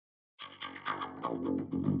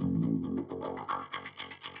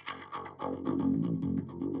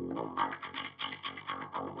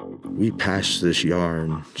We pass this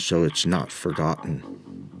yarn so it's not forgotten.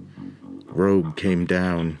 Rogue came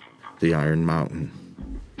down the Iron Mountain.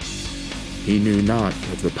 He knew not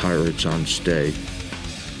of the pirates on stay.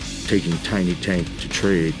 Taking Tiny Tank to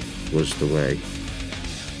trade was the way.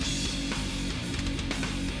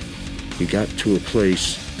 He got to a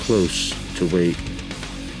place close to wait.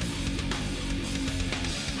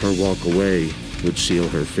 Her walk away would seal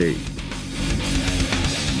her fate.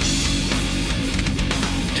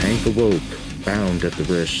 Tank awoke, bound at the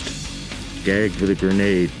wrist. Gagged with a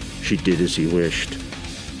grenade, she did as he wished.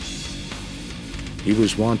 He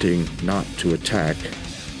was wanting not to attack.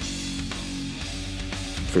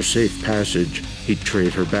 For safe passage, he'd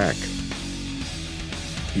trade her back.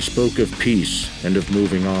 He spoke of peace and of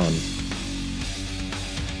moving on.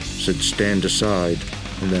 Said, stand aside,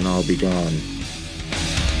 and then I'll be gone.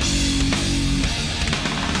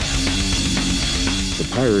 The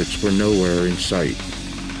pirates were nowhere in sight,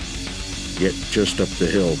 yet just up the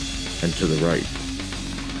hill and to the right.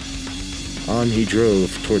 On he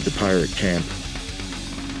drove toward the pirate camp,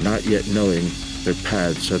 not yet knowing their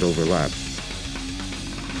paths had overlapped.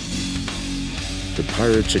 The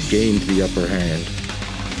pirates had gained the upper hand,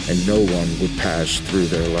 and no one would pass through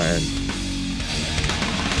their land.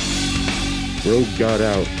 Rogue got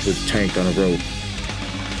out with Tank on a rope.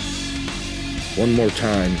 One more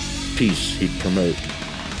time, peace he'd promote.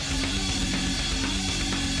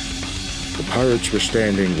 The pirates were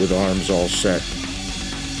standing with arms all set.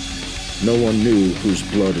 No one knew whose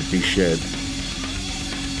blood would be shed.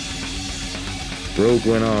 Rogue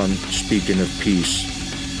went on, speaking of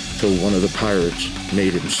peace, till one of the pirates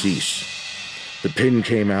made him cease. The pin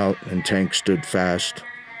came out and Tank stood fast.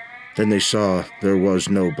 Then they saw there was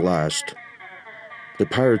no blast. The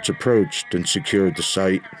pirates approached and secured the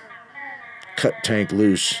site, cut Tank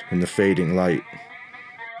loose in the fading light.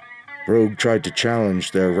 Rogue tried to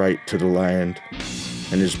challenge their right to the land,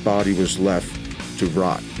 and his body was left to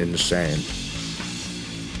rot in the sand.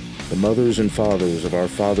 The mothers and fathers of our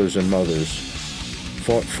fathers and mothers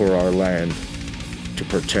fought for our land to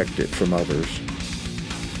protect it from others.